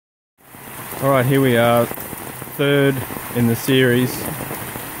Alright, here we are, third in the series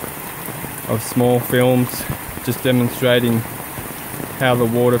of small films, just demonstrating how the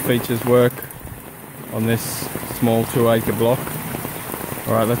water features work on this small 2-acre block.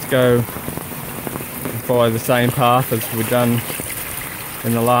 Alright, let's go and follow the same path as we've done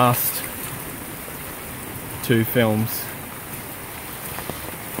in the last 2 films.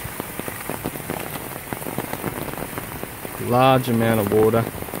 Large amount of water,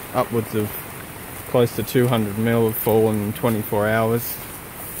 upwards of close to 200 mil have fallen in 24 hours.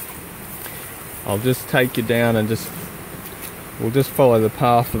 I'll just take you down and we'll just follow the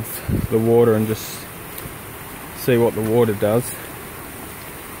path of the water and just see what the water does.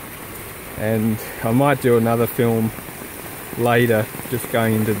 And I might do another film later, just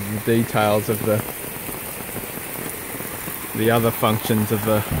going into the details of the other functions of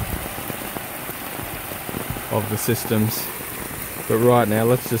the systems. But right now,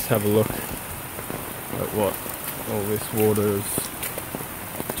 let's just have a look at what all this water is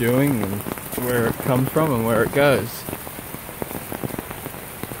doing and where it comes from and where it goes.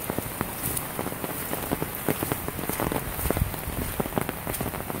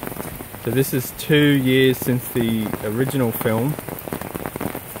 So this is 2 years since the original film.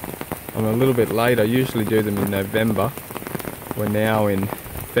 I'm a little bit late. I usually do them in November. We're now in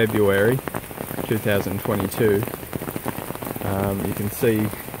February 2022. You can see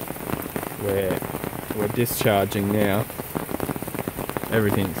where we're discharging now.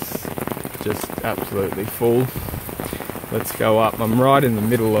 Everything's just absolutely full. Let's go up. I'm right in the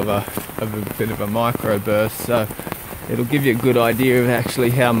middle of a bit of a microburst, so it'll give you a good idea of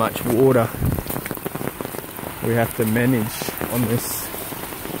actually how much water we have to manage on this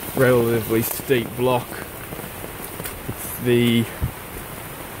relatively steep block. It's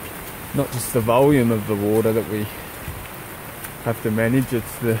not just the volume of the water that we have to manage,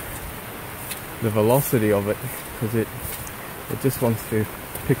 it's the velocity of it, because it just wants to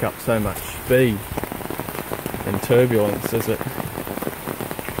pick up so much speed and turbulence as it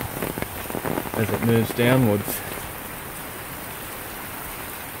moves downwards.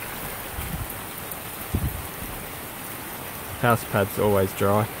 House pad's always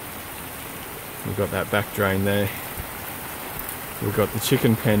dry. We've got that back drain there. We've got the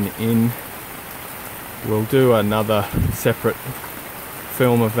chicken pen in. We'll do another separate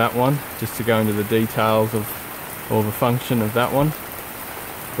film of that one, just to go into the details of all the function of that one.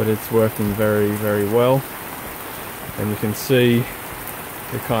 But it's working very, very well. And you can see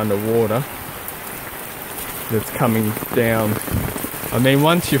the kind of water that's coming down. I mean,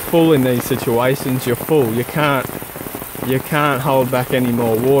 once you're full in these situations, you're full. You can't hold back any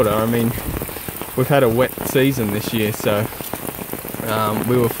more water. I mean, we've had a wet season this year, so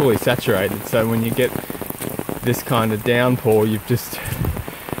we were fully saturated. So when you get this kind of downpour, you're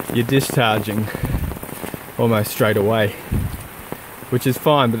discharging almost straight away, which is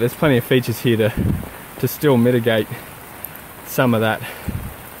fine. But there's plenty of features here to still mitigate some of that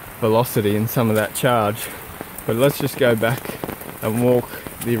velocity and some of that charge. But let's just go back and walk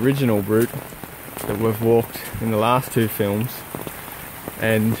the original route that we've walked in the last 2 films,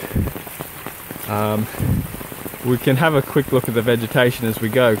 and we can have a quick look at the vegetation as we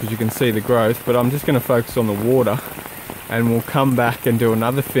go, because you can see the growth. But I'm just going to focus on the water, and we'll come back and do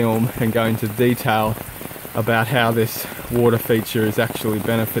another film and go into detail about how this water feature is actually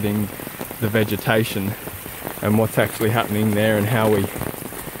benefiting the vegetation and what's actually happening there, and how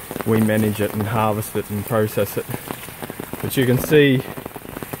we manage it and harvest it and process it. But you can see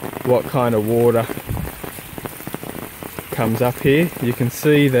what kind of water comes up here. You can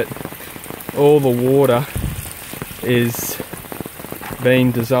see that all the water is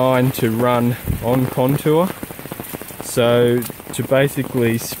being designed to run on contour, so to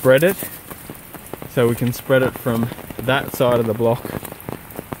basically spread it, so we can spread it from that side of the block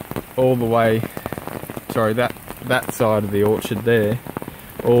all the way, sorry, that side of the orchard there,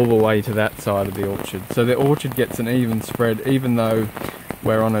 all the way to that side of the orchard. So the orchard gets an even spread, even though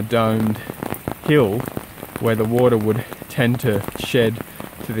we're on a domed hill where the water would tend to shed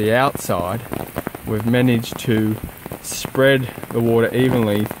to the outside. We've managed to spread the water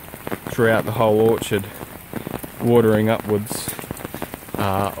evenly throughout the whole orchard, watering upwards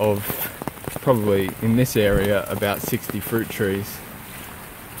of probably, in this area, about 60 fruit trees.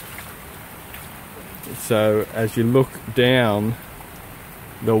 So as you look down,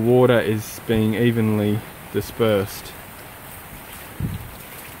 the water is being evenly dispersed.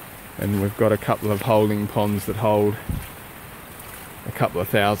 And we've got a couple of holding ponds that hold a couple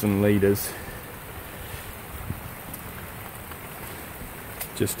of 1,000 litres,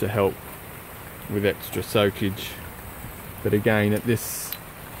 just to help with extra soakage. But again, at this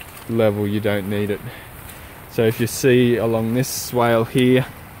level you don't need it. So if you see along this swale here,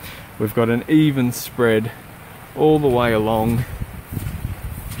 we've got an even spread all the way along,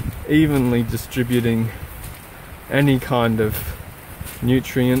 evenly distributing any kind of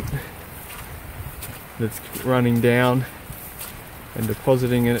nutrient that's running down and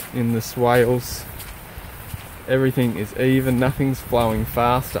depositing it in the swales. Everything is even, nothing's flowing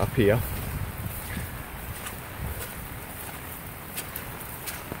fast up here.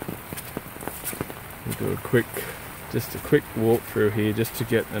 We'll do just a quick walk through here just to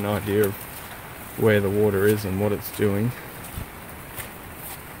get an idea of where the water is and what it's doing.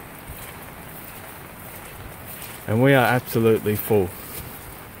 And we are absolutely full.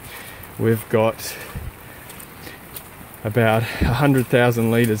 We've got about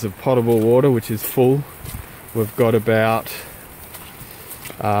 100,000 litres of potable water, which is full. We've got about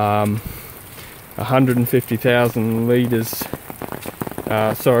 150,000 litres,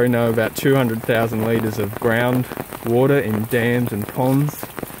 about 200,000 litres of ground water in dams and ponds,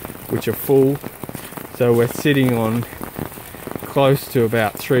 which are full. So we're sitting on close to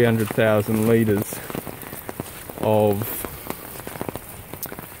about 300,000 litres of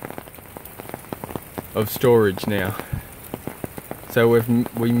storage now. So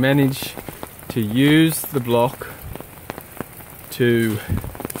we managed to use the block to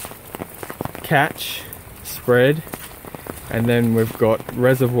catch, spread, and then we've got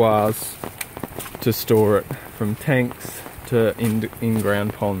reservoirs to store it, from tanks to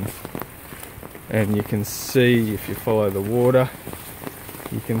in-ground ponds. And you can see, if you follow the water,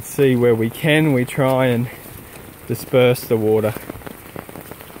 you can see where we try and disperse the water.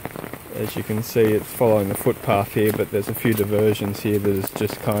 As you can see, it's following the footpath here, but there's a few diversions here that is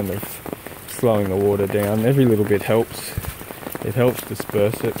just kind of slowing the water down. Every little bit helps. It helps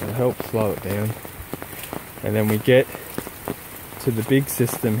disperse it, and it helps slow it down. And then we get to the big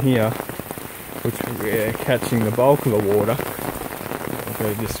system here, which we're catching the bulk of the water. I'll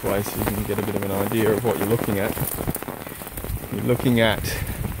go this way so you can get a bit of an idea of what you're looking at. You're looking at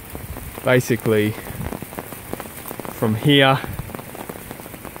basically from here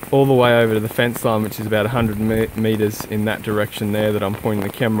all the way over to the fence line, which is about 100 metres in that direction there that I'm pointing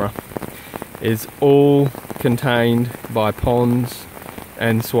the camera, is all contained by ponds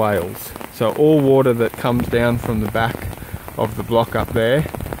and swales. So all water that comes down from the back of the block up there,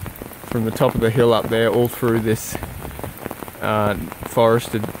 from the top of the hill up there, all through this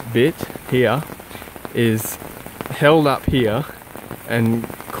forested bit here, is held up here and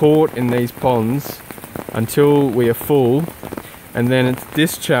caught in these ponds until we are full, and then it's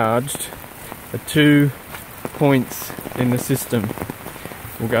discharged at 2 points in the system.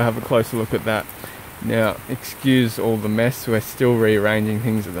 We'll go have a closer look at that. Now, excuse all the mess, we're still rearranging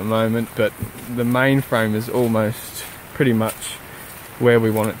things at the moment, but the main frame is almost pretty much where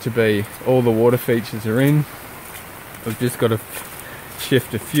we want it to be. All the water features are in. We've just got to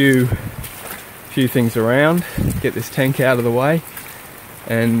shift a few things around, get this tank out of the way,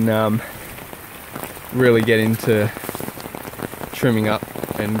 and really get into trimming up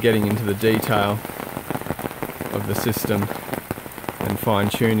and getting into the detail of the system and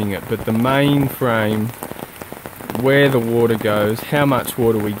fine-tuning it. But the main frame, where the water goes, how much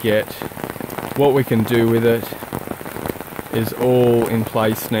water we get, what we can do with it, is all in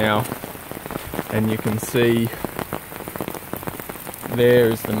place now. And you can see there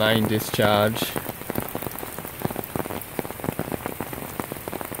is the main discharge.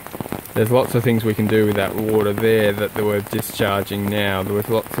 There's lots of things we can do with that water there that we're discharging now. There was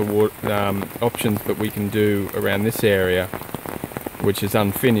lots of water, options that we can do around this area, which is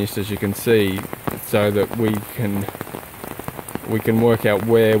unfinished, as you can see, so that we can work out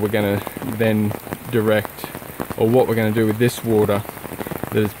where we're going to then direct, or what we're going to do with this water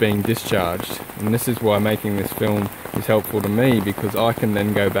that is being discharged. And this is why making this film is helpful to me, because I can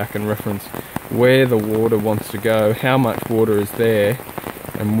then go back and reference where the water wants to go, how much water is there,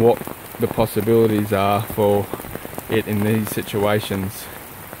 and what the possibilities are for it in these situations,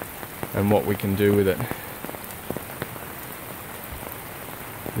 and what we can do with it.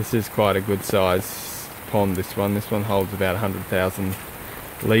 This is quite a good size pond, this one. This one holds about 100,000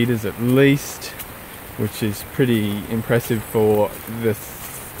 litres at least, which is pretty impressive for the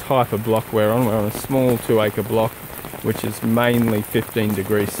type of block we're on. We're on a small 2-acre block, which is mainly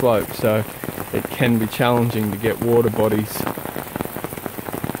 15-degree slope, so it can be challenging to get water bodies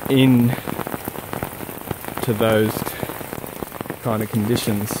in to those kind of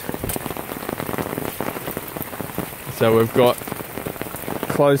conditions. So we've got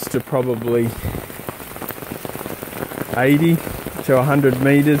close to probably 80 to 100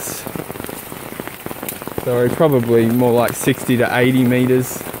 metres, sorry, probably more like 60 to 80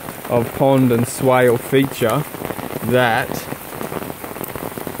 metres of pond and swale feature that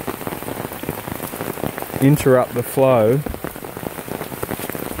interrupt the flow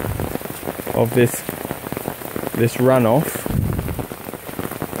of this runoff,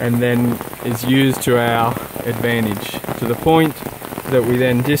 and then is used to our advantage to the point that we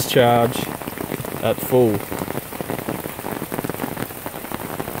then discharge at full.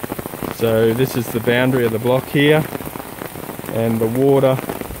 So this is the boundary of the block here, and the water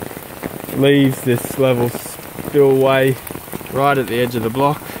leaves this level spillway right at the edge of the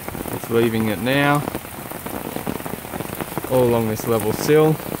block. It's leaving it now, all along this level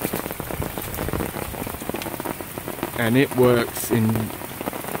sill, and it works in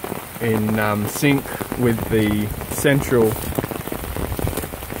sync with the central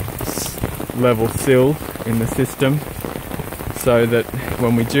level sill in the system, so that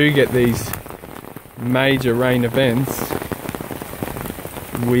when we do get these major rain events,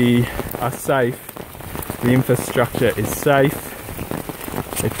 we are safe. The infrastructure is safe,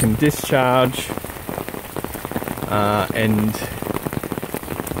 it can discharge, and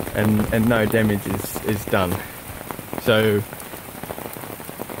no damage is done. So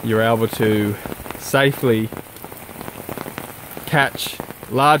you're able to safely catch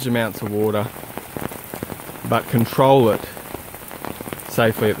large amounts of water, but control it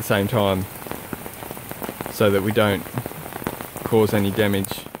safely at the same time, so that we don't cause any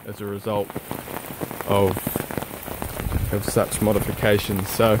damage as a result of such modifications.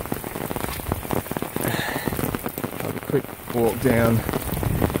 So have a quick walk down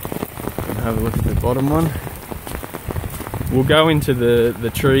and have a look at the bottom one. We'll go into the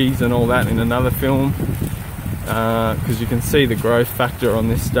trees and all that in another film, because you can see the growth factor on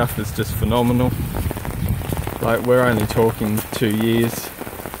this stuff is just phenomenal. Like, we're only talking 2 years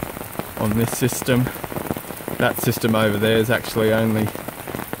on this system. That system over there is actually only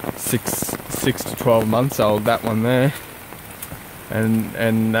 6 to 12 months old, that one there,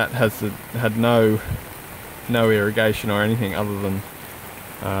 and that has had no irrigation or anything other than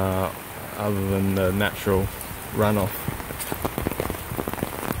the natural runoff.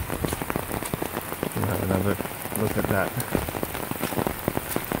 We'll have another look at that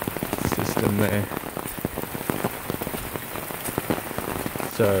system there.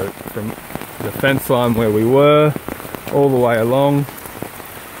 So from the fence line where we were, all the way along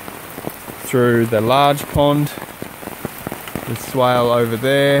through the large pond, the swale over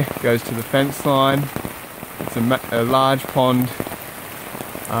there goes to the fence line. It's a large pond,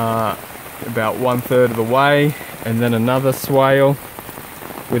 about 1/3 of the way, and then another swale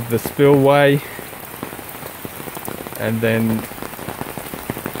with the spillway, and then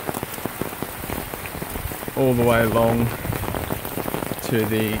all the way along to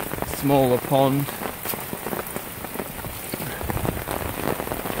the smaller pond.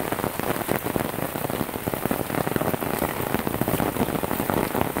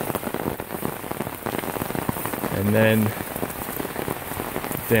 And then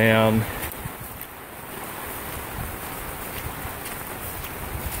down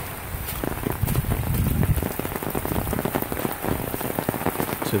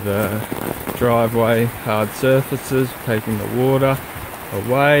to the driveway, hard surfaces, taking the water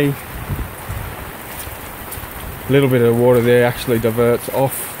away. A little bit of water there actually diverts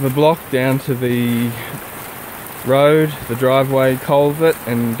off the block down to the road, the driveway culvert,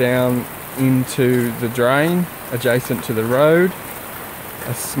 and down into the drain adjacent to the road.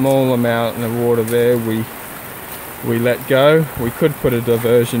 A small amount of water there we let go. We could put a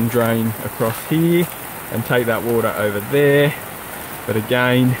diversion drain across here and take that water over there, but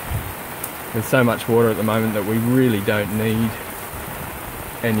again, there's so much water at the moment that we really don't need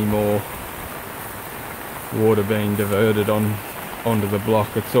any more water being diverted onto the block.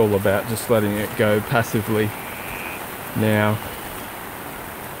 It's all about just letting it go passively now,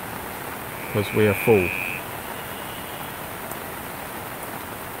 because we are full.